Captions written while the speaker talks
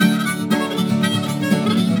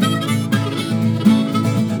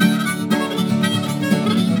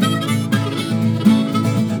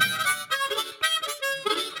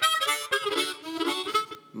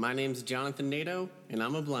name's Jonathan Nato, and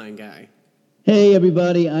I'm a blind guy. Hey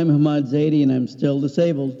everybody, I'm Hamad Zaidi and I'm still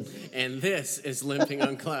disabled. And this is Limping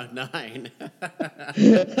on Cloud 9.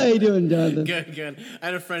 How you doing, Jonathan? Good, good. I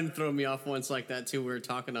had a friend throw me off once like that, too. We were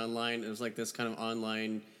talking online. It was like this kind of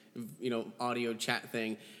online, audio chat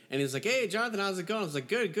thing. And he's like, hey, Jonathan, how's it going? I was like,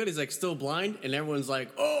 good, good. He's like, still blind? And everyone's like,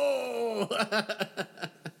 oh!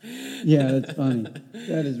 Yeah, that's funny.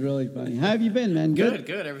 That is really funny. How have you been, man? Good,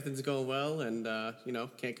 good. Everything's going well, and,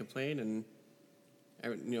 can't complain, and...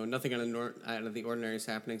 nothing out of the ordinary is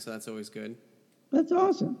happening, so that's always good. That's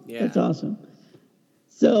awesome. Yeah. That's awesome.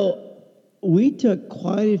 So we took not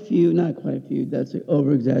quite a few, that's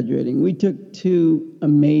over-exaggerating. We took 2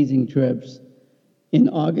 amazing trips in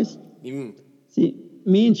August. See,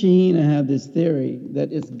 me and Shahina have this theory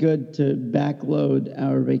that it's good to backload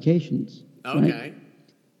our vacations. Okay. Right?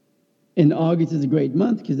 And August is a great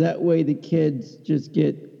month because that way the kids just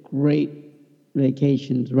get great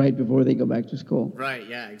vacations right before they go back to school. Right,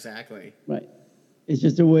 yeah, exactly. Right. It's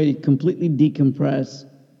just a way to completely decompress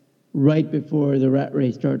right before the rat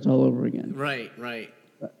race starts all over again. Right, right.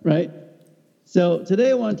 Right? So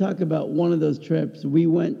today I want to talk about one of those trips. We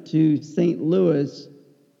went to St. Louis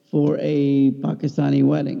for a Pakistani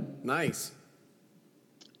wedding. Nice.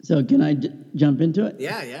 So can I jump into it?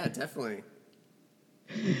 Yeah, definitely.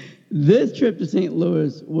 This trip to St.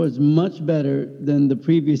 Louis was much better than the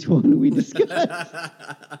previous one we discussed.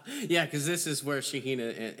 Yeah, because this is where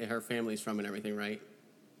Shahina and her family's from and everything, right?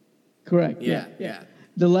 Correct. Yeah.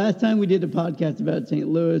 The last time we did a podcast about St.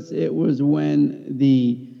 Louis, it was when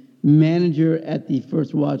the manager at the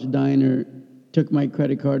First Watch Diner took my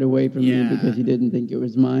credit card away from me because he didn't think it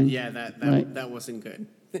was mine. Yeah, that wasn't good.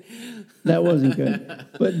 That wasn't good.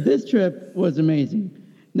 But this trip was amazing.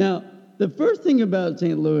 Now, the first thing about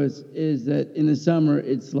St. Louis is that in the summer,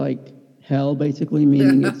 it's like hell, basically,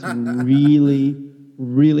 meaning it's really,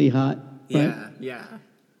 really hot. Right? Yeah.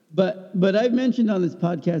 But I've mentioned on this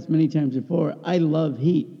podcast many times before, I love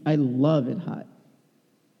heat. I love it hot.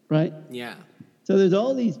 Right? Yeah. So there's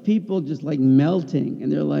all these people just like melting,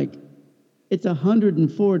 and they're like, it's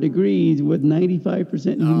 104 degrees with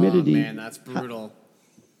 95% humidity. Oh, man, that's brutal.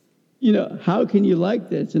 How can you like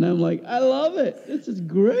this? And I'm like, I love it. This is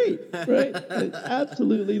great, right? I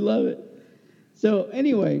absolutely love it. So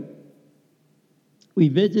anyway, we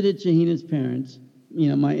visited Shahina's parents,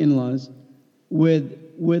 my in-laws, with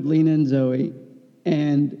Lena and Zoe,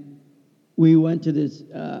 and we went to this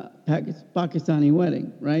Pakistani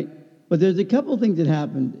wedding, right? But there's a couple things that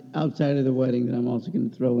happened outside of the wedding that I'm also going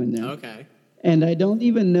to throw in there. Okay. And I don't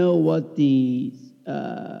even know what the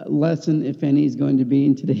lesson, if any, is going to be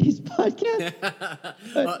in today's podcast.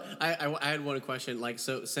 Well, I had one question. Like,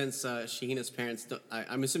 so since Shahina's parents,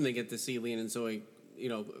 I'm assuming they get to see Lena and Zoe,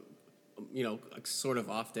 sort of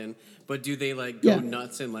often. But do they go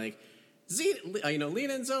nuts and Lena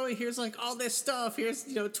and Zoe? Here's all this stuff. Here's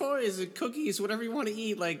toys and cookies, whatever you want to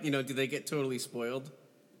eat. Do they get totally spoiled?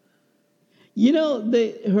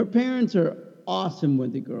 Her parents are awesome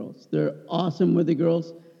with the girls. They're awesome with the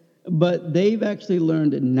girls. But they've actually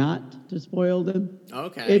learned not to spoil them.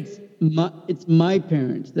 Okay. It's my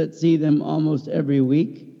parents that see them almost every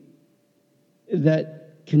week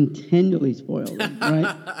that continually spoil them,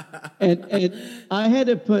 right? and I had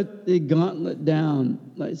to put the gauntlet down.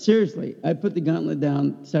 Seriously, I put the gauntlet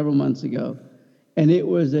down several months ago, and it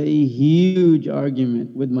was a huge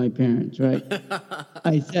argument with my parents, right?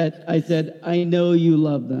 I said, I know you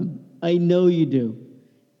love them. I know you do.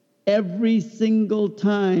 Every single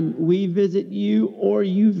time we visit you or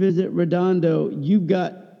you visit Redondo, you've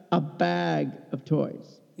got a bag of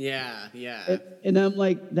toys. Yeah. And I'm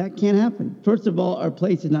like, that can't happen. First of all, our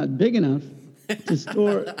place is not big enough to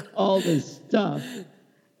store all this stuff.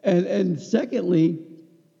 And secondly,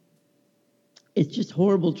 it's just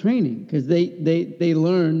horrible training because they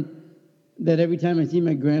learn that every time I see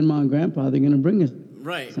my grandma and grandpa, they're going to bring us.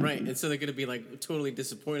 Right. And so they're going to be totally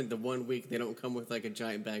disappointed the one week they don't come with a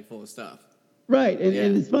giant bag full of stuff. Right.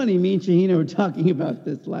 And it's funny, me and Shahina were talking about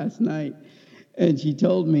this last night, and she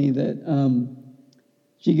told me that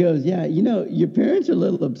she goes, yeah, your parents are a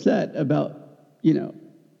little upset about,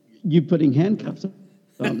 you putting handcuffs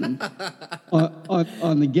on them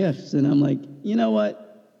on the gifts. And I'm like, you know what?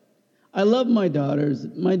 I love my daughters.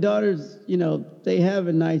 My daughters, they have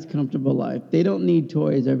a nice, comfortable life. They don't need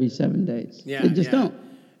toys every 7 days. Yeah, they just don't.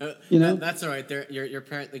 That's all right. Your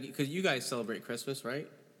parent, because you guys celebrate Christmas, right?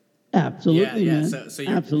 Absolutely, man. So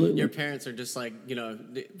absolutely. Your parents are just wait,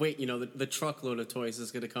 the truckload of toys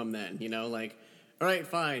is going to come then. All right,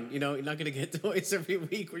 fine. You're not going to get toys every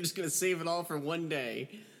week. We're just going to save it all for one day.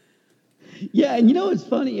 Yeah, and you know it's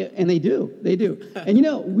funny, and they do, and you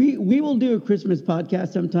know we will do a Christmas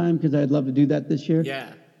podcast sometime because I'd love to do that this year.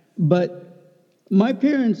 Yeah. But my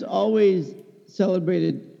parents always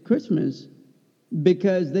celebrated Christmas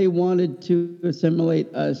because they wanted to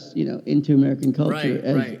assimilate us, you know, into American culture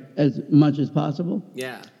as much as possible.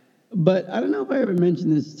 Yeah. But I don't know if I ever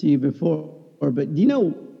mentioned this to you before, but you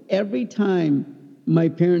know, every time my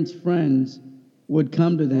parents' friends would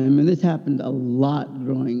come to them, and this happened a lot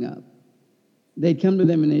growing up, they'd come to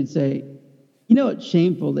them and they'd say, you know, it's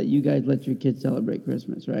shameful that you guys let your kids celebrate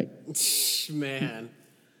Christmas, right? Man.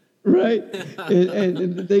 Right?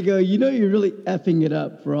 and they go, you know, you're really effing it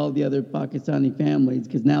up for all the other Pakistani families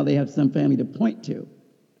because now they have some family to point to.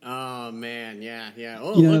 Oh, man. Yeah. Yeah.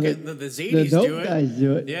 Oh, you know, look at the Zaydis do it. Guys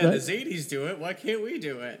do it. Yeah, right? the Zaydis do it. Why can't we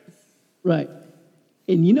do it? Right.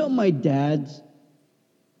 And you know, my dad's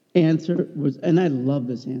answer was, and I love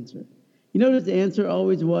this answer. You know what his answer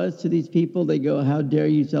always was to these people? They go, how dare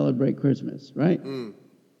you celebrate Christmas, right?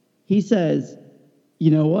 He says,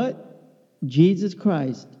 you know what? Jesus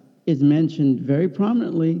Christ is mentioned very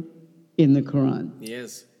prominently in the Quran. He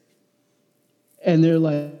is. And they're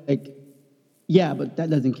like, yeah, but that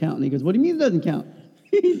doesn't count. And he goes, what do you mean it doesn't count?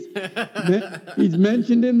 He's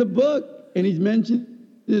mentioned in the book, and he's mentioned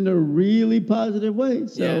in a really positive way.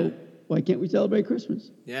 So why can't we celebrate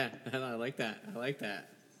Christmas? Yeah, I like that. I like that.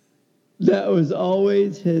 That was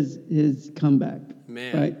always his comeback.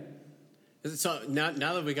 Man. Right? So now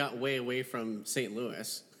that we got way away from St.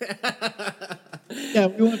 Louis. Yeah,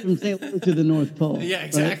 we went from St. Louis to the North Pole. Yeah,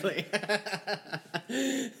 exactly.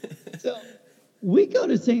 Right? So we go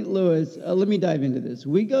to St. Louis. Let me dive into this.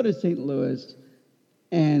 We go to St. Louis,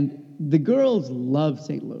 and the girls love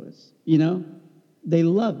St. Louis. You know, they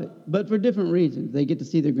love it, but for different reasons. They get to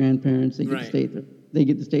see their grandparents. They get to stay there. They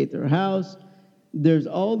get to stay at their house. There's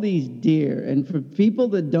all these deer, and for people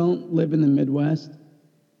that don't live in the Midwest,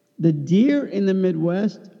 the deer in the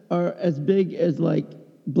Midwest are as big as like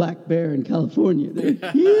black bear in California.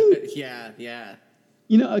 They're huge. Yeah.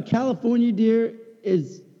 You know, a California deer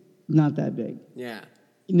is not that big. Yeah.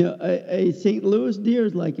 You know, a St. Louis deer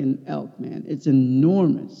is like an elk, man. It's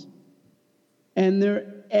enormous. And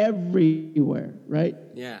they're everywhere, right?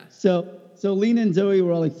 Yeah. So Lena and Zoe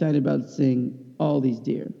were all excited about seeing all these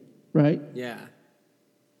deer, right? Yeah.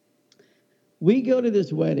 We go to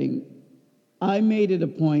this wedding. I made it a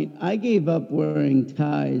point. I gave up wearing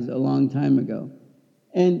ties a long time ago.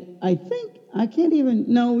 And I think, I can't even,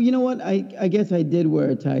 no, you know what? I guess I did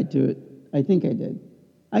wear a tie to it. I think I did.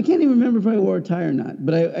 I can't even remember if I wore a tie or not,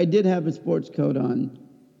 but I did have a sports coat on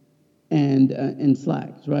and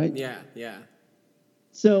slacks, right? Yeah.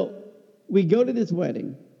 So we go to this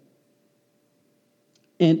wedding,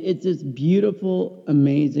 and it's this beautiful,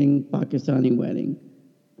 amazing Pakistani wedding.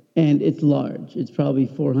 And it's large. It's probably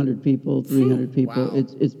 400 people, 300 people. Wow.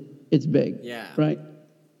 It's big. Yeah. Right?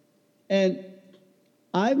 And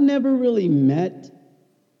I've never really met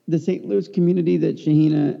the St. Louis community that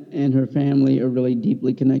Shahina and her family are really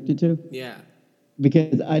deeply connected to. Yeah.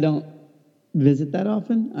 Because I don't visit that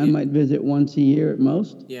often. I might visit once a year at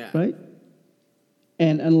most. Yeah. Right?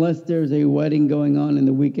 And unless there's a wedding going on in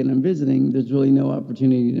the weekend I'm visiting, there's really no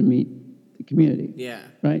opportunity to meet the community. Yeah.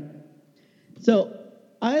 Right? So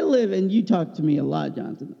I live, and you talk to me a lot,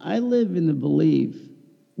 Jonathan. I live in the belief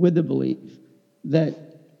that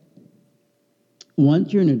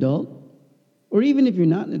once you're an adult, or even if you're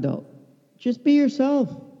not an adult, just be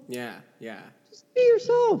yourself. Yeah. Just be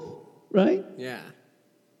yourself, right? Yeah.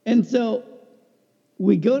 And so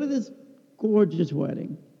we go to this gorgeous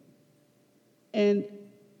wedding, and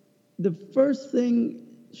the first thing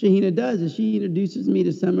Shahina does is she introduces me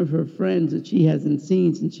to some of her friends that she hasn't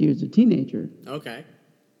seen since she was a teenager. Okay.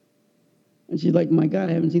 And she's like, my God,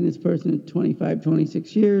 I haven't seen this person in 25,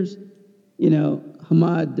 26 years. You know,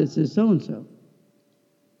 Hamad, this is so-and-so.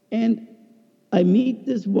 And I meet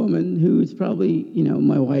this woman who's probably, you know,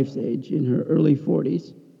 my wife's age, in her early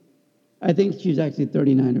 40s. I think she's actually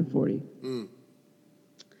 39 or 40.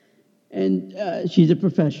 And she's a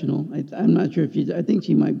professional. I'm not sure if I think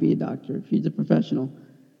she might be a doctor. She's a professional.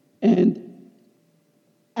 And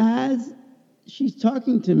as she's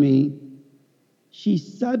talking to me, she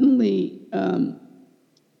suddenly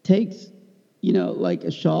takes, you know, like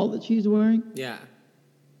a shawl that she's wearing. Yeah.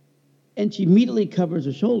 And she immediately covers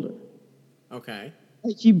her shoulder. Okay.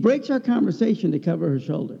 And she breaks our conversation to cover her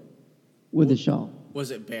shoulder with a shawl.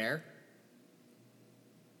 Was it bare?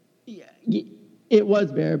 Yeah, it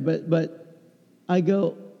was bare, but I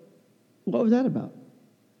go, what was that about?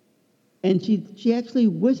 And she actually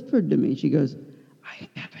whispered to me. She goes, I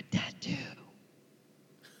have a tattoo.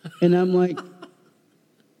 And I'm like,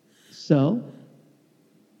 so?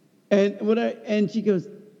 And she goes,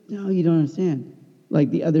 no, you don't understand. Like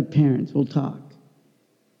the other parents will talk.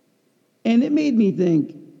 And it made me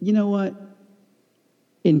think, you know what?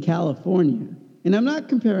 In California, and I'm not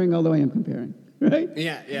comparing, although I am comparing, right?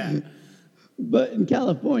 Yeah, yeah. But in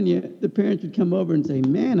California, the parents would come over and say,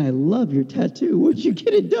 man, I love your tattoo. Where'd you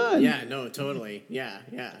get it done? Yeah, no, totally. Yeah,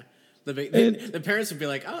 yeah. The parents would be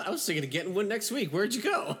like, oh, I was thinking of getting one next week. Where'd you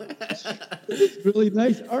go? It's really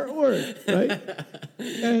nice artwork, right?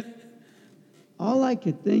 And all I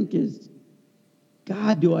could think is,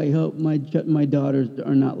 God, do I hope my daughters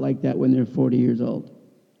are not like that when they're 40 years old.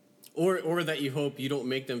 Or that you hope you don't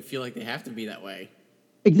make them feel like they have to be that way.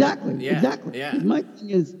 Exactly, Yeah, exactly. yeah. 'Cause my thing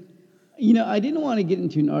is, I didn't want to get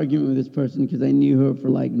into an argument with this person because I knew her for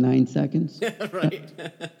like 9 seconds. Right.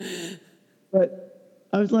 But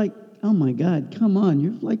I was like, oh my God, come on.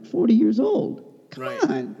 You're like 40 years old. Come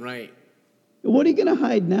on. Right. What are you going to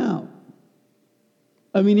hide now?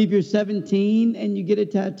 I mean, if you're 17 and you get a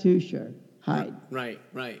tattoo, sure, hide. Right.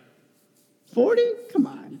 40? Come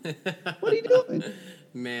on. What are you doing?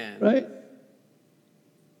 Man. Right?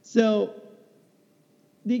 So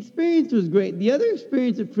the experience was great. The other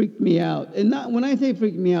experience that freaked me out, and not when I say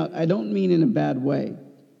freaked me out, I don't mean in a bad way.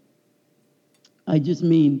 I just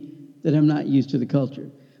mean that I'm not used to the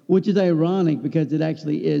culture, which is ironic because it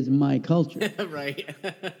actually is my culture. Right.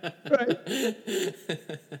 Right?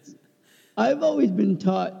 I've always been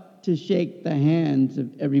taught to shake the hands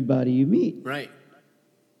of everybody you meet. Right.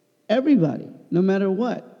 Everybody, no matter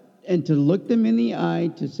what. And to look them in the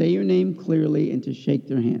eye, to say your name clearly, and to shake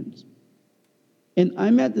their hands. And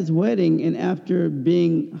I'm at this wedding, and after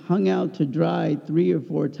being hung out to dry 3 or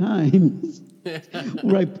 4 times,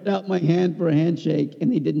 where I put out my hand for a handshake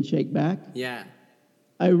and they didn't shake back, Yeah.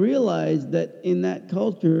 I realized that in that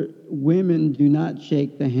culture, women do not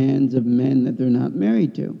shake the hands of men that they're not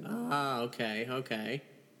married to. Ah, okay.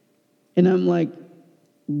 And I'm like,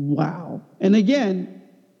 wow. And again,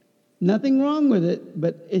 nothing wrong with it,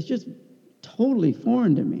 but it's just totally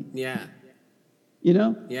foreign to me. Yeah.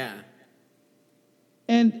 Yeah.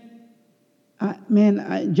 And,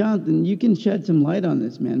 Jonathan, you can shed some light on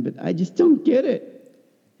this, man, but I just don't get it.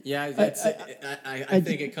 Yeah, I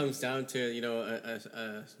think it comes down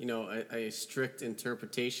to a strict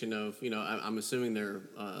interpretation of I'm assuming they're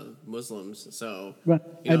Muslims, so Right.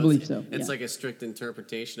 I believe so. It's Yeah. like a strict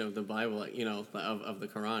interpretation of the Bible, of the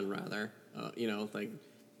Quran rather, like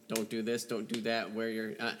don't do this, don't do that. Wear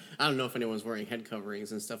your I don't know if anyone's wearing head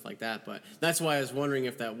coverings and stuff like that, but that's why I was wondering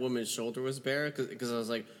if that woman's shoulder was bare because I was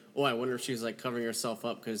like, oh, I wonder if she was like covering herself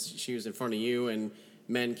up because she was in front of you and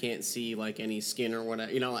men can't see like any skin or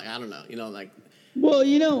whatever. I don't know. Well,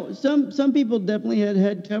 some people definitely had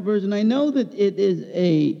head covers, and I know that it is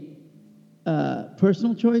a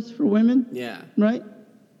personal choice for women. Yeah. Right.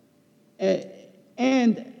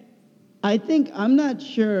 And I think I'm not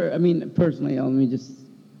sure. I mean, personally, let me just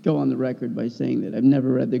go on the record by saying that I've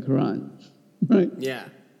never read the Quran. Right. Yeah.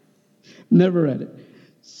 Never read it,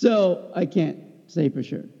 so I can't say for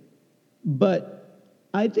sure. But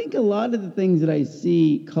I think a lot of the things that I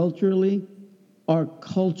see culturally are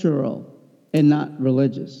cultural and not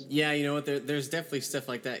religious. Yeah, you know what? There's definitely stuff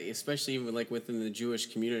like that, especially even like within the Jewish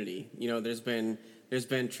community. There's been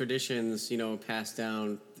traditions, passed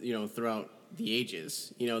down, throughout the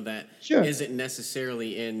ages, that Sure. isn't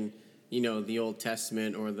necessarily in, the Old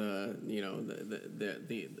Testament or the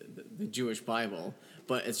Jewish Bible,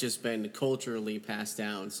 but it's just been culturally passed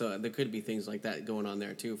down. So there could be things like that going on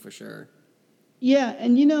there too, for sure. Yeah,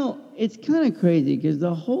 and it's kind of crazy because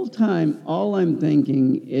the whole time all I'm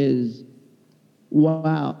thinking is,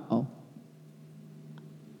 wow,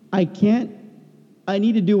 I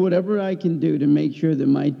need to do whatever I can do to make sure that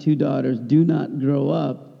my 2 daughters do not grow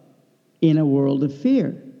up in a world of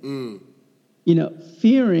fear.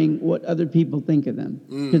 Fearing what other people think of them.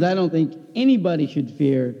 Because I don't think anybody should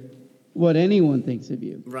fear what anyone thinks of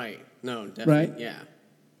you. Right. No, definitely. Right? Yeah.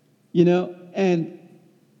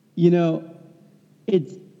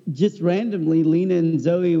 It's just randomly, Lena and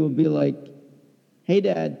Zoe will be like, hey,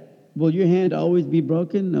 Dad, will your hand always be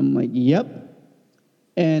broken? I'm like, yep.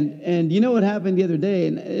 And you know what happened the other day?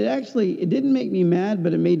 And it didn't make me mad,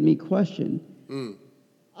 but it made me question.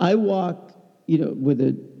 I walk, with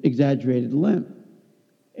an exaggerated limp.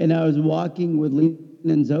 And I was walking with Lena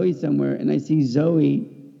and Zoe somewhere, and I see Zoe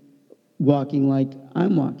walking like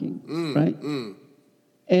I'm walking, right?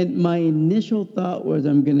 And my initial thought was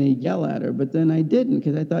I'm going to yell at her, but then I didn't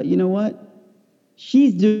because I thought, you know what?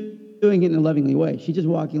 She's doing it in a lovingly way. She's just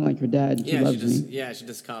walking like her dad. And she loves me. Yeah, she's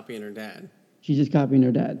just copying her dad. She's just copying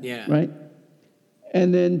her dad. Yeah. Right?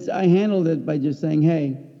 And then I handled it by just saying,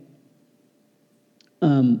 hey,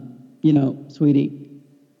 sweetie,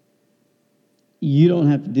 you don't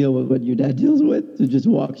have to deal with what your dad deals with, so just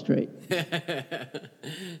walk straight.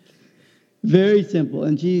 Very simple.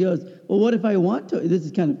 And she goes, well, what if I want to? This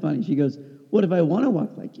is kind of funny. She goes, what if I want to walk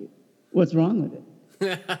like you? What's wrong with it?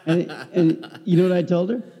 and you know what I told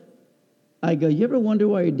her? I go, you ever wonder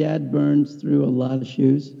why your dad burns through a lot of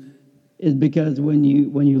shoes? Is because when you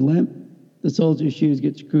limp, the soles of your shoes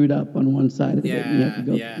get screwed up on one side of it. And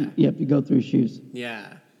you have to go through shoes.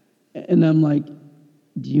 Yeah. And I'm like,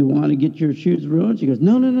 do you want to get your shoes ruined? She goes,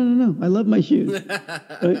 no. I love my shoes.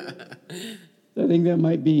 Right? I think that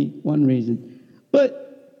might be one reason.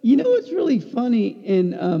 But you know what's really funny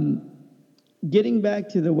in getting back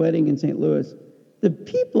to the wedding in St. Louis, the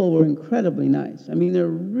people were incredibly nice. I mean, they're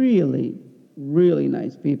really, really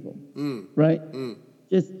nice people, right?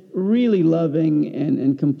 Just really loving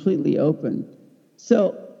and completely open.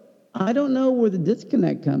 So I don't know where the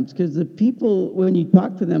disconnect comes, because the people, when you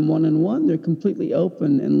talk to them one-on-one, they're completely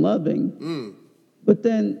open and loving. But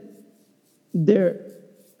then they're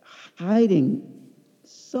hiding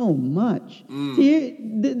so much. See,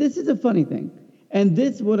 this is a funny thing. And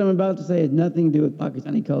this, what I'm about to say, has nothing to do with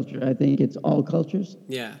Pakistani culture. I think it's all cultures.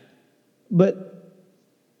 Yeah. But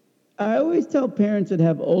I always tell parents that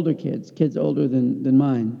have older kids older than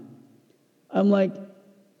mine, I'm like,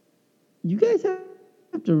 you guys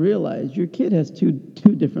have to realize your kid has two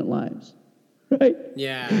different lives, right?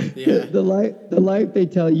 Yeah. The life they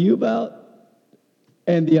tell you about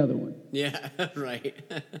and the other one. Yeah, right.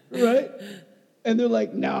 Right? And they're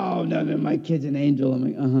like, no, my kid's an angel. I'm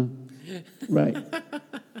like, right.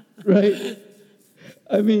 Right?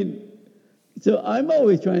 I mean, so I'm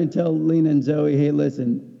always trying to tell Lena and Zoe, hey,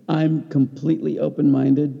 listen, I'm completely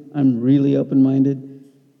open-minded. I'm really open-minded.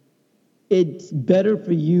 It's better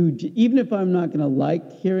for you, even if I'm not going to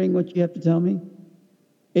like hearing what you have to tell me,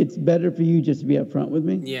 it's better for you just to be upfront with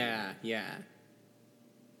me. Yeah.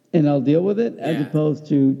 And I'll deal with it as opposed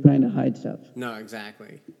to trying to hide stuff. No,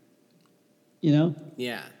 exactly. You know?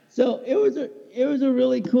 Yeah. So it was a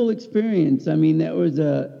really cool experience. I mean, that was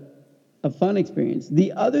a fun experience.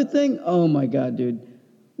 The other thing, oh my God, dude.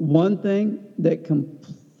 One thing that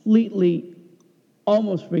completely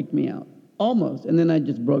almost freaked me out. Almost. And then I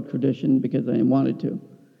just broke tradition because I wanted to.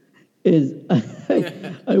 Is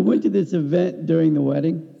I went to this event during the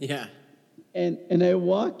wedding. Yeah. And I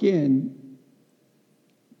walk in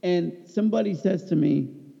and somebody says to me,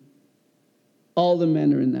 all the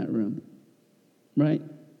men are in that room. Right?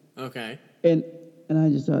 Okay. And I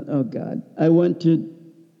just thought, oh God. I went to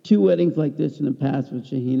 2 weddings like this in the past with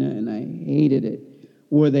Shahina, and I hated it.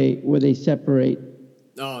 Where they separate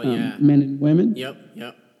men and women. Yep.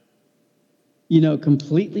 You know,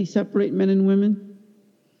 completely separate men and women.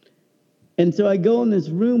 And so I go in this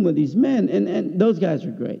room with these men, and those guys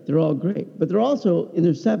are great. They're all great. But they're also in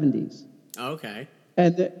their 70s. Okay.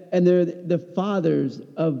 And they're the fathers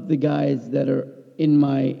of the guys that are in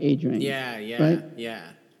my age range. Yeah. Right? Yeah.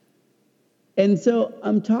 And so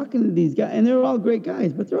I'm talking to these guys, and they're all great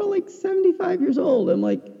guys, but they're all like 75 years old. I'm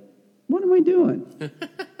like, what am I doing?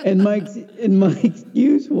 and my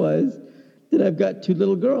excuse was that I've got 2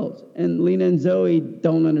 little girls, and Lena and Zoe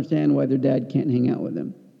don't understand why their dad can't hang out with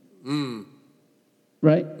them.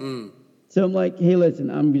 Right? So I'm like, hey, listen,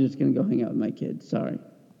 I'm just going to go hang out with my kids. Sorry.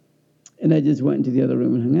 And I just went into the other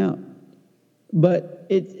room and hung out. But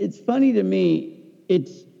it's funny to me. I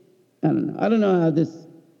don't know how this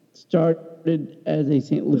started as a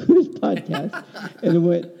St. Louis podcast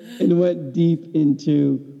and went deep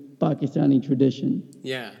into Pakistani tradition.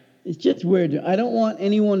 Yeah. It's just weird. I don't want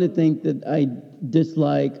anyone to think that I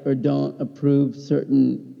dislike or don't approve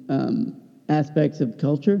certain aspects of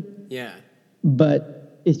culture. Yeah.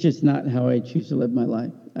 But it's just not how I choose to live my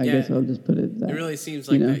life. I guess I'll just put it that. It really seems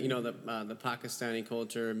like that, the Pakistani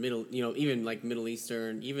culture, even like Middle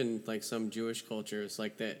Eastern, even like some Jewish cultures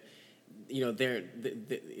like that.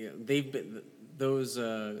 They've been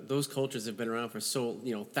those cultures have been around for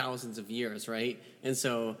thousands of years, right? And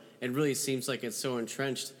so it really seems like it's so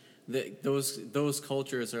entrenched that those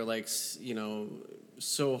cultures are like so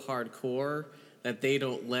hardcore that they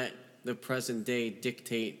don't let the present day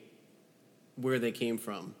dictate where they came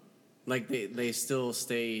from. Like they still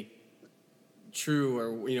stay true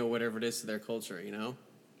or whatever it is to their culture.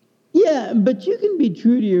 Yeah, but you can be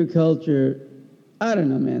true to your culture. I don't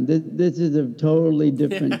know, man. This is a totally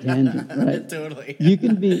different tangent, right? Totally. You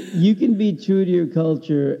can be true to your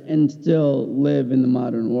culture and still live in the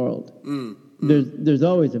modern world. There's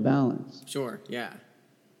always a balance. Sure. Yeah.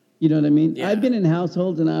 You know what I mean? Yeah. I've been in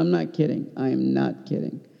households, and I'm not kidding. I am not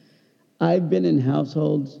kidding. I've been in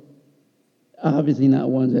households, obviously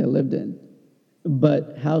not ones I lived in,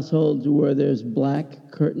 but households where there's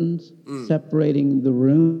black curtains separating the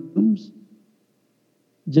rooms.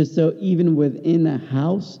 just so even within a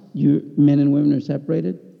house, you men and women are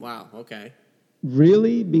separated. Wow. Okay.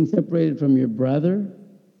 Really, being separated from your brother?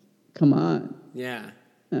 Come on. Yeah.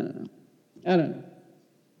 I don't know.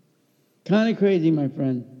 Kind of crazy, my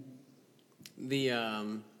friend. The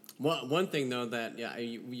one thing though that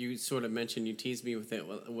you sort of mentioned, you teased me with it,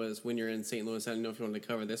 was when you're in St. Louis. I don't know if you wanted to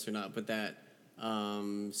cover this or not, but that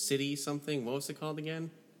city something. What was it called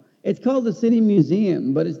again? It's called the City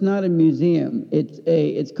Museum, but it's not a museum.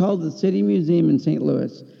 It's called the City Museum in St.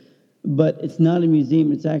 Louis, but it's not a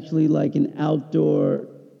museum. It's actually like an outdoor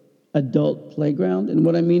adult playground. And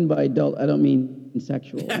what I mean by adult, I don't mean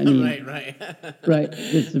sexual. I mean right. right.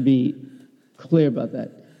 Just to be clear about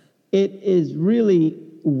that, it is really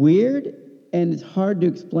weird and it's hard to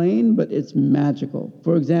explain, but it's magical.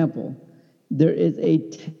 For example, there is a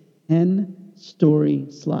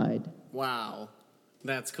 10-story slide. Wow.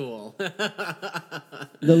 That's cool. The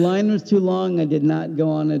line was too long. I did not go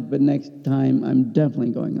on it, but next time I'm definitely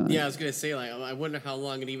going on it. Yeah, I was gonna say, like, I wonder how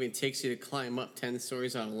long it even takes you to climb up 10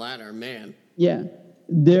 stories on a ladder, man. Yeah.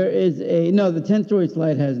 There is the 10-story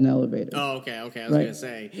slide has an elevator. Oh, okay. I was gonna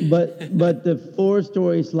say, But the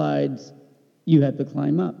 4-story slides, you have to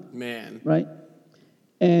climb up. man. Right?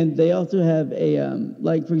 And they also have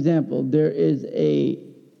like, for example, there is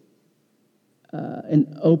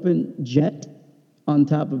an open jet on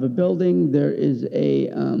top of a building. There is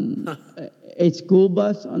a school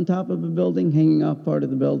bus on top of a building, hanging off part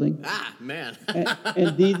of the building. Ah, man.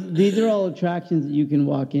 and these are all attractions that you can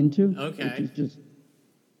walk into. Okay. Which is just,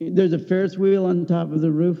 there's a Ferris wheel on top of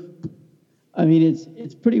the roof. I mean,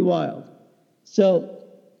 it's pretty wild. So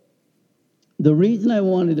the reason I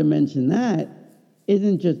wanted to mention that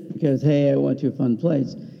isn't just because, hey, I went to a fun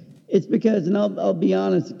place. It's because, and I'll be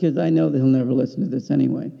honest, because I know that he'll never listen to this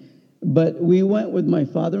anyway, but we went with my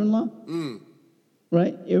father-in-law,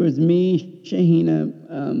 right? It was me, Shahina,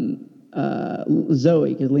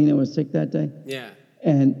 Zoe, because Lena was sick that day. Yeah.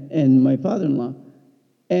 And my father-in-law.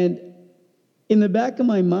 And in the back of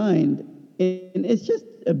my mind, and it's just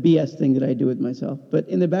a BS thing that I do with myself, but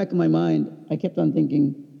in the back of my mind, I kept on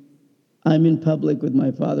thinking, I'm in public with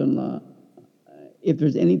my father-in-law. If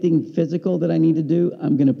there's anything physical that I need to do,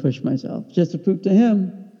 I'm going to push myself just to prove to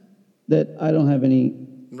him that I don't have any,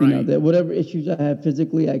 that whatever issues I have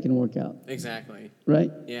physically, I can work out. Exactly.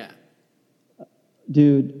 Right? Yeah.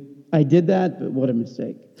 Dude, I did that, but what a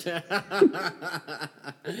mistake.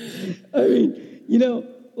 I mean,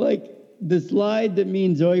 like the slide that me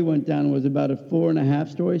and Zoe went down was about a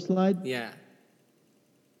 4.5-story slide. Yeah.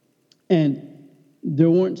 And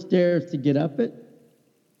there weren't stairs to get up it.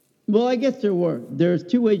 Well, I guess there were. There's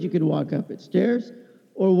 2 ways you could walk up it: stairs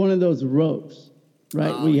or one of those ropes,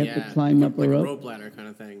 right? Oh, where you have to climb up a rope. Like a rope ladder kind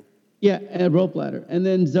of thing. Yeah, a rope ladder. And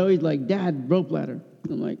then Zoe's like, Dad, rope ladder.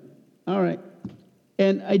 I'm like, all right.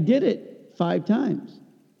 And I did it 5 times,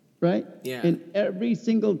 right? Yeah. And every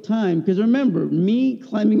single time, because remember, me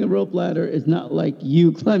climbing a rope ladder is not like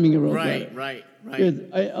you climbing a rope ladder. Right. Because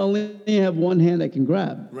I only have one hand I can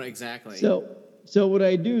grab. Right, exactly. So what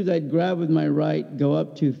I do is I'd grab with my right, go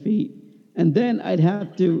up 2 feet, and then I'd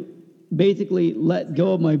have to basically let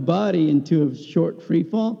go of my body into a short free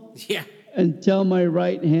fall. Yeah. Until my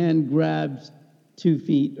right hand grabs 2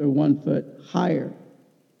 feet or 1 foot higher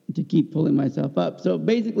to keep pulling myself up. So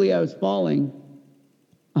basically I was falling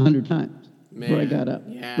 100 times before I got up.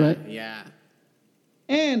 Yeah, right? Yeah.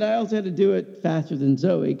 And I also had to do it faster than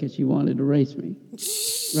Zoe because she wanted to race me.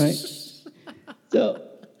 Right? So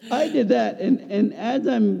I did that, and as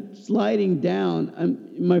I'm sliding down,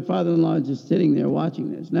 my father-in-law is just sitting there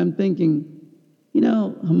watching this, and I'm thinking,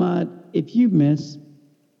 Hamad, if you miss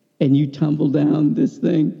and you tumble down this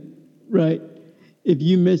thing, right? If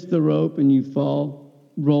you miss the rope and you fall,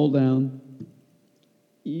 roll down,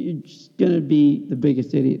 you're just going to be the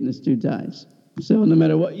biggest idiot in this dude's eyes. So no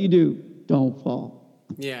matter what you do, don't fall.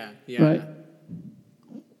 Yeah. Right?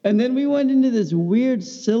 And then we went into this weird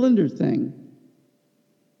cylinder thing.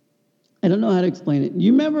 I don't know how to explain it.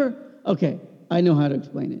 You remember? Okay, I know how to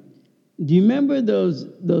explain it. Do you remember those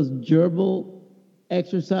gerbil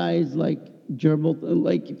exercise, like gerbil,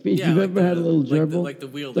 like if you've ever had a little gerbil? Like the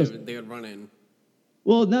wheel they would run in.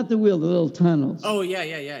 Well, not the wheel, the little tunnels. Oh, yeah.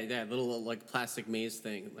 Little, like, plastic maze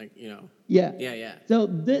thing, like, Yeah. Yeah. So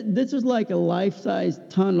this was like a life-size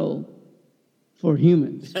tunnel for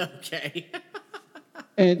humans. Okay.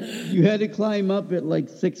 And you had to climb up it like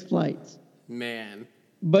 6 flights. Man.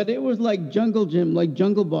 But it was like jungle gym, like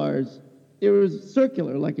jungle bars. It was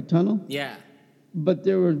circular, like a tunnel. Yeah. But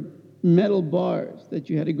there were metal bars that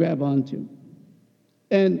you had to grab onto.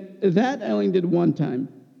 And that I only did 1 time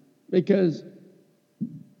because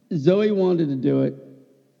Zoe wanted to do it.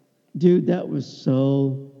 dude, that was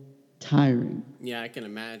so tiring. Yeah, I can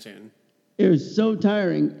imagine. It was so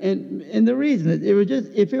tiring, and the reason is it was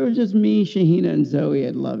just if it was just me, Shahina, and Zoe,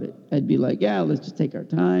 I'd love it. I'd be like, yeah, let's just take our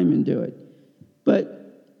time and do it.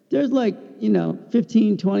 But there's like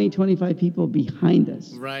 15, 20, 25 people behind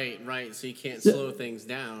us. Right. So you can't So- slow things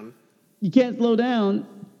down. You can't slow down,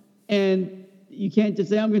 and you can't just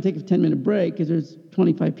say I'm going to take a 10-minute break because there's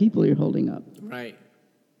 25 people you're holding up. Right.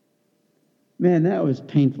 Man, that was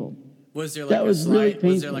painful. Was there like That a was slide? really Was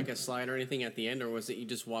there painful. like a slide or anything at the end, or was it you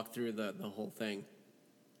just walked through the whole thing?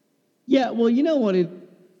 Yeah, well, you know what it.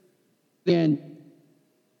 And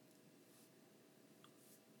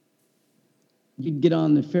you'd get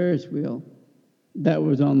on the Ferris wheel that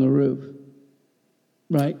was on the roof,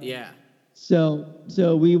 right? Yeah.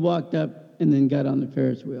 So we walked up and then got on the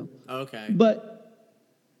Ferris wheel. Okay.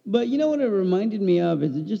 But you know what it reminded me of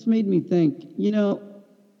is it just made me think,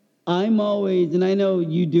 I'm always, and I know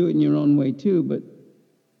you do it in your own way too, but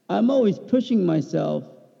I'm always pushing myself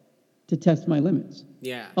to test my limits.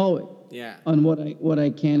 Yeah. Always. Yeah. On what I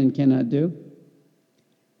can and cannot do.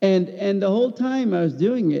 And the whole time I was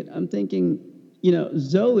doing it, I'm thinking,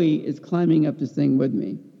 Zoe is climbing up this thing with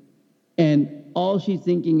me. And all she's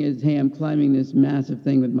thinking is, hey, I'm climbing this massive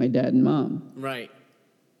thing with my dad and mom. Right.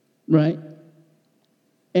 Right?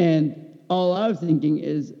 And all I was thinking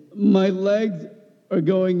is, my legs are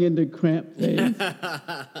going into cramp phase.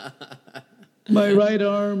 My right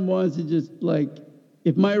arm wants to just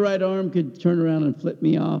if my right arm could turn around and flip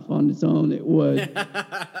me off on its own, it would.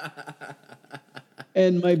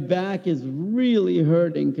 And my back is really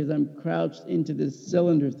hurting because I'm crouched into this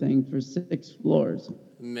cylinder thing for 6 floors.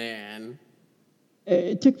 Man.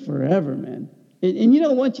 It took forever, man.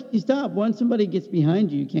 And once you stop, once somebody gets behind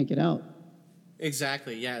you, you can't get out.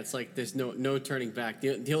 Exactly. Yeah. It's like there's no turning back.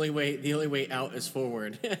 The only way out is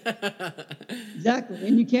forward. Exactly.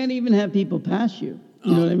 And you can't even have people pass you.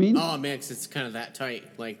 You know what I mean? Oh man, 'cause it's kind of that tight.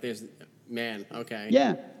 Like man. Okay.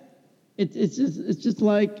 Yeah. It's just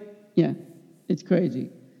like, yeah, it's crazy.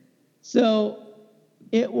 So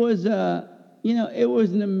it was it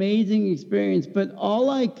was an amazing experience, but all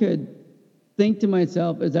I could think to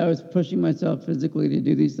myself as I was pushing myself physically to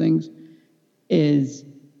do these things is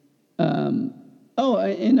what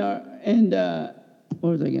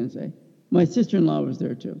was I going to say? My sister-in-law was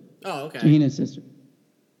there too. Oh, okay. Shahina's sister.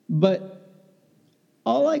 But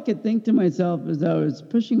all I could think to myself as I was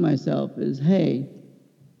pushing myself is, hey,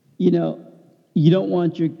 you don't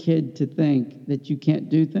want your kid to think that you can't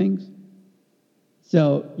do things.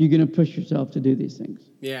 So you're going to push yourself to do these things.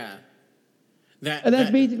 Yeah. And that's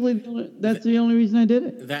basically the only reason I did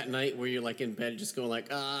it. That night where you're like in bed just going like,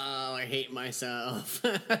 oh, I hate myself.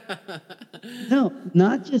 No,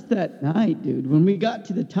 not just that night, dude. When we got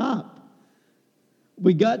to the top,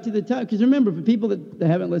 because remember, for people that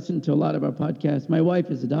haven't listened to a lot of our podcasts, my wife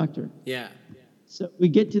is a doctor. Yeah. So we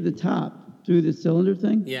get to the top through the cylinder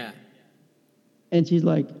thing. Yeah. And she's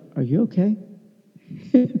like, are you okay?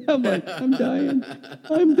 I'm like, I'm dying.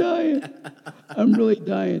 I'm really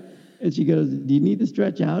dying. And she goes, do you need to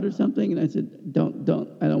stretch out or something? And I said, don't.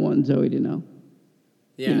 I don't want Zoe to know.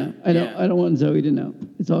 Yeah. I don't want Zoe to know.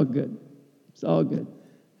 It's all good. It's all good.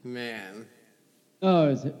 Man. Oh,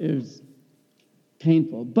 it was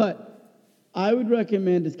painful. But I would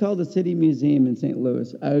recommend, it's called the City Museum in St.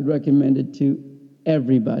 Louis. I would recommend it to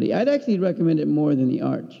everybody. I'd actually recommend it more than the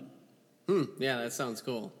Arch. Yeah, that sounds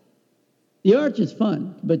cool. The Arch is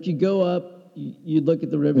fun, but you go up, you look at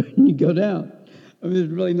the river, and you go down. I mean, there's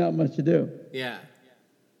really not much to do. Yeah.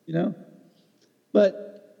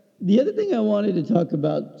 But the other thing I wanted to talk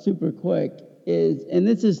about super quick is, and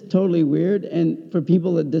this is totally weird, and for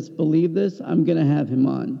people that disbelieve this, I'm going to have him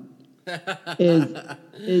on,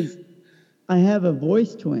 is I have a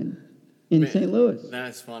voice twin in St. Louis.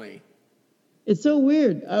 That's funny. It's so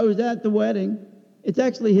weird. I was at the wedding. It's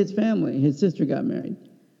actually his family. His sister got married.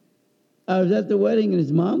 I was at the wedding, and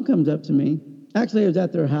his mom comes up to me. Actually, I was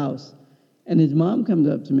at their house, and his mom comes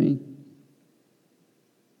up to me,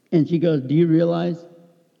 and she goes, do you realize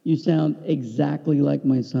you sound exactly like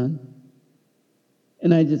my son?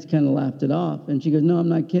 And I just kind of laughed it off. And she goes, no, I'm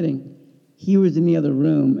not kidding. He was in the other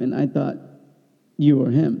room, and I thought you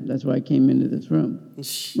were him. That's why I came into this room.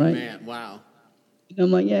 Right? Man, wow. And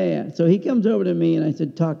I'm like, yeah. So he comes over to me, and I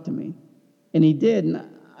said, talk to me. And he did, and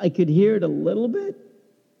I could hear it a little bit.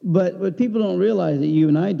 But what people don't realize that you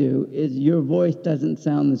and I do is your voice doesn't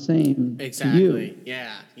sound the same Exactly. to you.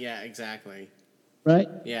 Yeah, exactly. Right?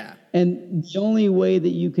 Yeah. And the only way that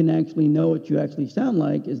you can actually know what you actually sound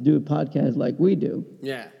like is do a podcast like we do.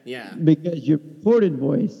 Yeah. Because your recorded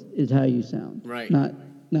voice is how you sound. Right. Not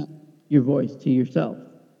your voice to yourself.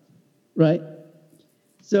 Right?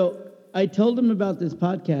 So I told him about this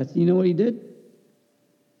podcast. You know what he did?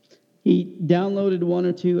 He downloaded 1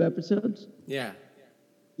 or 2 episodes, Yeah.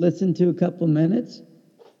 listened to a couple minutes,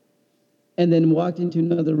 and then walked into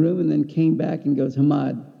another room and then came back and goes,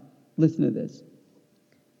 Hamad, listen to this.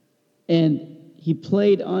 And he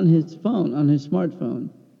played on his phone, on his smartphone.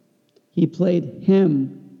 He played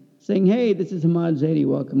him saying, hey, this is Hamad Zaidi.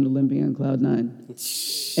 Welcome to Limping on Cloud 9.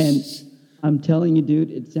 And I'm telling you, dude,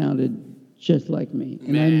 it sounded just like me.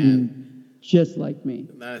 And I mean, just like me.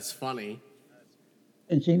 That's funny.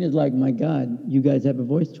 And Shayna's like, my God, you guys have a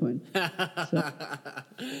voice twin. So,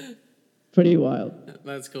 pretty wild.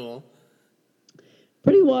 That's cool.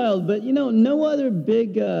 Pretty wild, but no other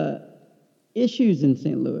big issues in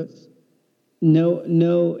St. Louis.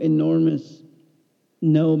 No enormous,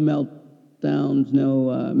 no meltdowns,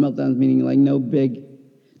 meltdowns meaning like no big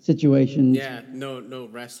situations. Yeah, no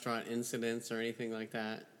restaurant incidents or anything like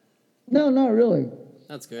that. No, not really.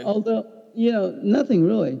 That's good. Although, nothing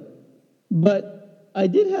really. But I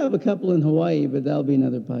did have a couple in Hawaii, but that'll be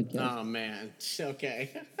another podcast. Oh, man.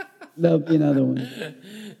 Okay. That'll be another one.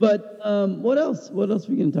 But what else? What else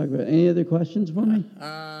are we going to talk about? Any other questions for me?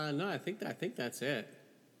 No, I think that's it.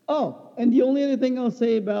 Oh, and the only other thing I'll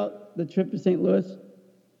say about the trip to St. Louis,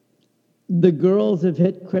 the girls have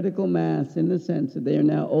hit critical mass in the sense that they are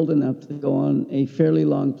now old enough to go on a fairly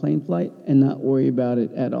long plane flight and not worry about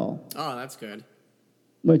it at all. Oh, that's good.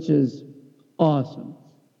 Which is awesome.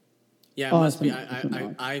 Yeah, it must be.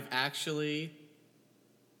 I've actually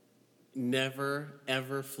never,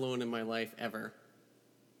 ever flown in my life, ever.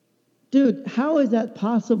 Dude, how is that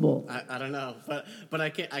possible? I don't know, but I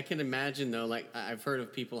can imagine though. Like I've heard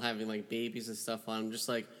of people having like babies and stuff on. I'm just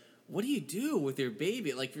like, what do you do with your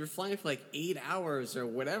baby? Like if you're flying for like 8 hours or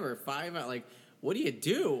whatever, 5 hours, like what do you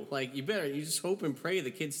do? Like you just hope and pray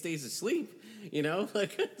the kid stays asleep.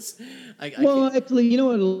 Like actually, you know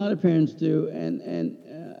what a lot of parents do, and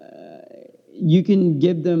you can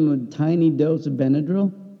give them a tiny dose of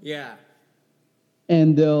Benadryl. Yeah.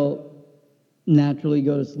 And they'll naturally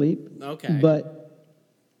go to sleep. Okay. But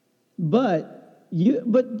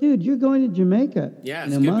dude, you're going to Jamaica. Yeah,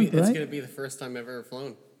 in a month, it's right? gonna be the first time I've ever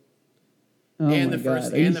flown. Oh and my the God.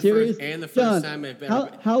 first Are you serious? and the John, first time I've been.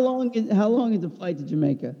 How long is the flight to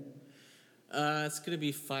Jamaica? It's gonna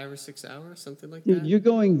be 5 or 6 hours, something like Dude, that. you're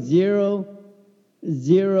going zero,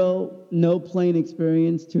 no plane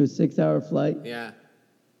experience to a 6-hour flight. Yeah.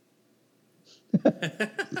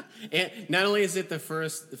 And not only is it the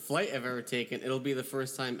first flight I've ever taken, it'll be the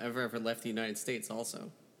first time I've ever left the United States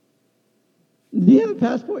also. Do you have a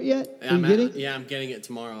passport yet? I'm getting it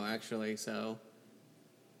tomorrow, actually, so.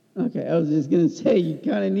 Okay, I was just going to say, you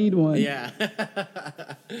kind of need one. Yeah.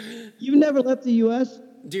 You've never left the U.S.?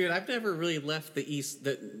 Dude, I've never really left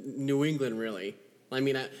the New England, really. I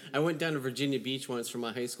mean, I went down to Virginia Beach once for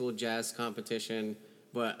my high school jazz competition,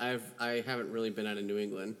 but I haven't really been out of New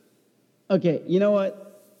England. Okay, you know what?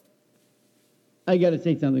 I got to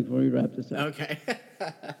say something before we wrap this up. Okay.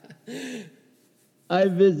 I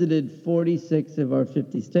visited 46 of our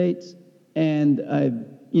 50 states, and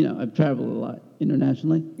I've traveled a lot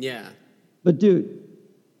internationally. Yeah. But dude,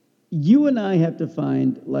 you and I have to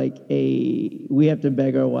find we have to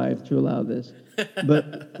beg our wives to allow this,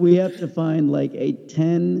 but we have to find like a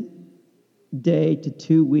 10-day to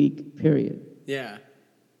 2-week period. Yeah.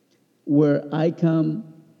 Where I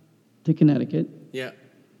come to Connecticut. Yeah.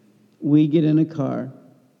 We get in a car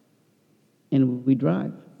and we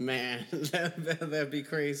drive. Man, that'd be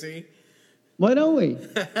crazy. Why don't we?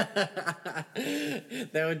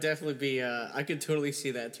 That would definitely be. I could totally see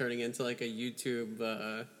that turning into like a YouTube.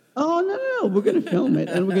 Oh no! We're gonna film it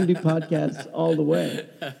and we're gonna do podcasts all the way.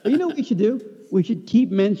 But you know what we should do? We should keep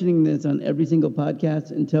mentioning this on every single podcast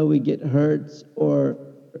until we get Hertz or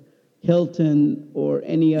Hilton or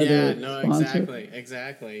any other sponsor.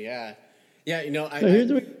 Exactly. Yeah.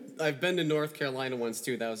 I've been to North Carolina once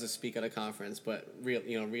too. That was to speak at a conference, but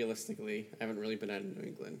realistically, I haven't really been out of New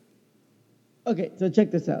England. Okay, so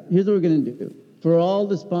check this out. Here's what we're going to do. For all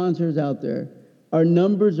the sponsors out there, our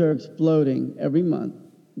numbers are exploding every month.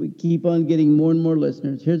 We keep on getting more and more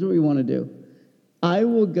listeners. Here's what we want to do. I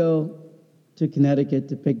will go to Connecticut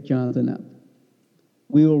to pick Jonathan up.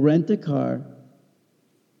 We will rent a car,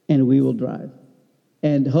 and we will drive.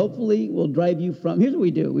 And hopefully we'll drive you from... Here's what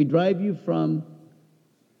we do. We drive you from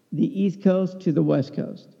the East Coast to the West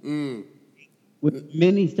Coast. With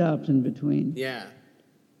many stops in between. Yeah.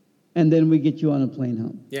 And then we get you on a plane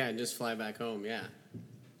home. Yeah, and just fly back home, yeah.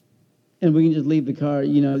 And we can just leave the car,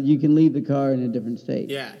 you can leave the car in a different state.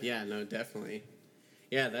 Yeah, no, definitely.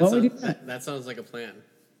 Yeah, that sounds like a plan.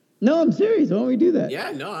 No, I'm serious. Why don't we do that?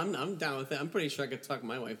 Yeah, no, I'm down with it. I'm pretty sure I could talk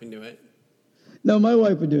my wife into it. No, my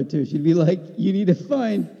wife would do it too. She'd be like, you need to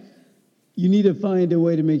find a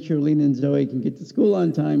way to make sure Lena and Zoe can get to school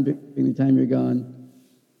on time during the time you're gone.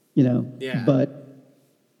 Yeah. But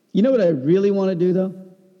you know what I really want to do though?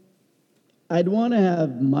 I'd want to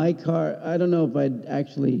have my car. I don't know if I'd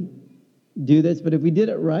actually do this, but if we did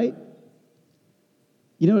it right,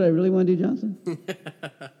 you know what I really want to do, Johnson?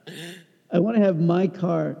 I want to have my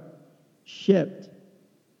car shipped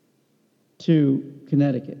to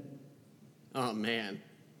Connecticut. Oh man.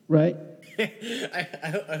 Right?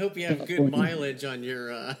 I hope you have good mileage on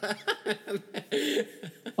your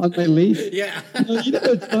on my lease. Yeah. You know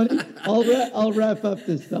what's funny? I'll wrap up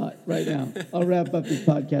this thought right now. I'll wrap up this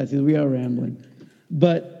podcast because we are rambling.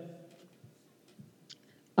 But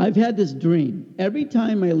I've had this dream every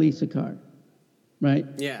time I lease a car. Right?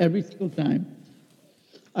 Yeah. Every single time.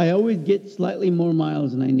 I always get slightly more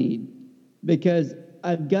miles than I need because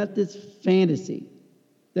I've got this fantasy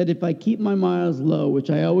that if I keep my miles low, which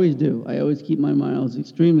I always do, I always keep my miles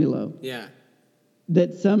extremely low. Yeah.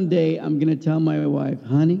 That someday I'm going to tell my wife,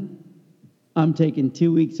 honey, I'm taking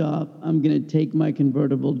 2 weeks off. I'm going to take my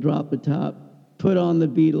convertible, drop the top, put on the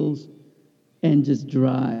Beatles, and just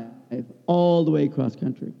drive all the way across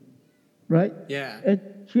country. Right? Yeah. And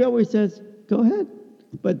she always says, go ahead.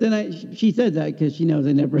 But then she says that because she knows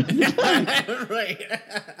I never have the time. Right.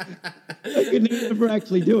 I could never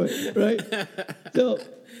actually do it, right?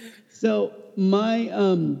 So my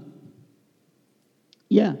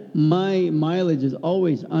my mileage is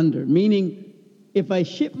always under. Meaning, if I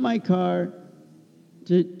ship my car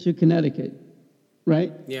to Connecticut,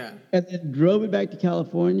 right? Yeah. And then drove it back to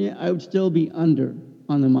California, I would still be under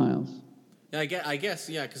on the miles. I guess,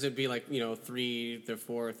 yeah, because it'd be like 3,000 to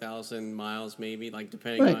 4,000 miles, maybe, like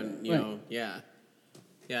depending on know, yeah.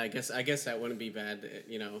 I guess that wouldn't be bad,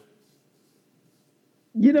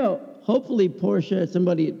 Hopefully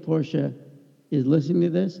somebody at Porsche is listening to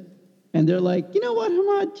this, and they're like, you know what,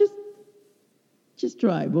 Hamad, just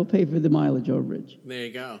drive. We'll pay for the mileage overage. There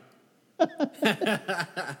you go.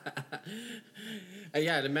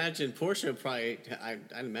 Yeah, I'd imagine Porsche would probably. I'd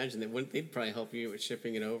imagine they'd probably help you with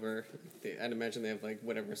shipping it over. I'd imagine they have like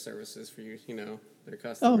whatever services for you, their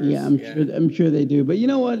customers. Oh yeah, I'm sure they do. But you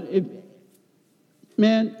know what?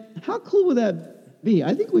 Man, how cool would that be?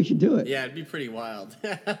 I think we should do it. Yeah, it'd be pretty wild.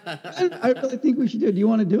 I really think we should do it. Do you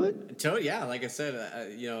want to do it? Yeah, like I said,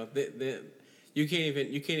 you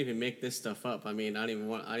can't even make this stuff up. I mean,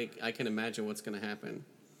 I can imagine what's going to happen.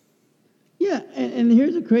 Yeah, and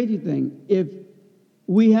here's the crazy thing: if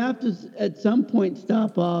we have to at some point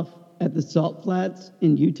stop off at the Salt Flats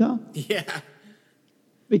in Utah. Yeah.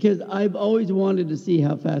 Because I've always wanted to see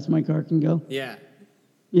how fast my car can go. Yeah.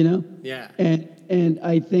 Yeah. And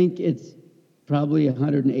I think it's probably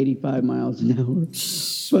 185 miles an hour.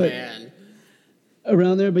 But man.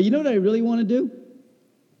 Around there. But you know what I really want to do?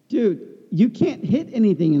 Dude, you can't hit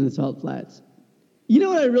anything in the Salt Flats. You know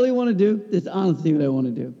what I really want to do? This is honestly what I want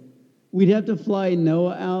to do. We'd have to fly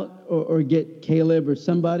Noah out or get Caleb or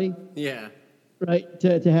somebody. Yeah. Right?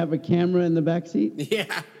 To have a camera in the back seat.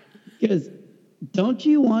 Yeah. Because don't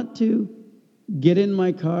you want to get in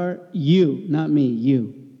my car, you, not me,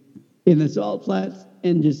 you, in the Salt Flats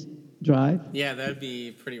and just drive? Yeah, that'd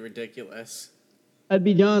be pretty ridiculous. I'd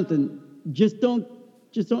be Jonathan. Just don't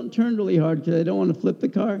turn really hard because I don't want to flip the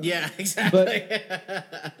car. Yeah, exactly.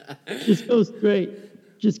 But just go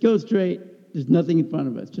straight. Just go straight. There's nothing in front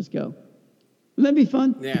of us. Just go. Wouldn't that be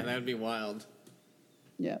fun? Yeah, that would be wild.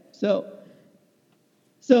 Yeah. So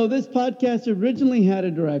this podcast originally had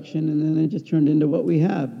a direction, and then it just turned into what we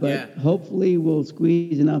have. But hopefully we'll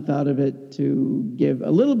squeeze enough out of it to give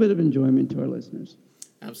a little bit of enjoyment to our listeners.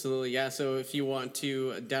 Absolutely, yeah. So if you want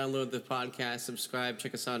to download the podcast, subscribe,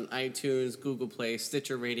 check us out on iTunes, Google Play,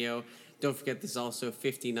 Stitcher Radio. Don't forget, there's also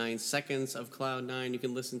 59 seconds of Cloud9 you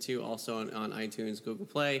can listen to also on iTunes, Google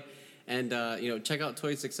Play. And, check out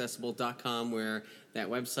toysaccessible.com, where that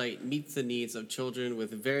website meets the needs of children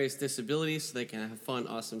with various disabilities so they can have fun,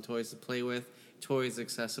 awesome toys to play with.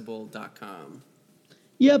 toysaccessible.com.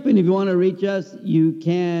 Yep, and if you want to reach us, you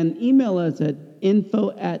can email us at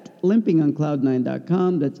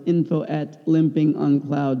info@limpingoncloud9.com. That's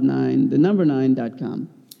info@limpingoncloud9, the number 9.com.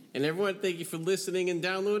 And everyone, thank you for listening and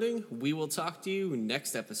downloading. We will talk to you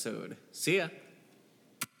next episode. See ya.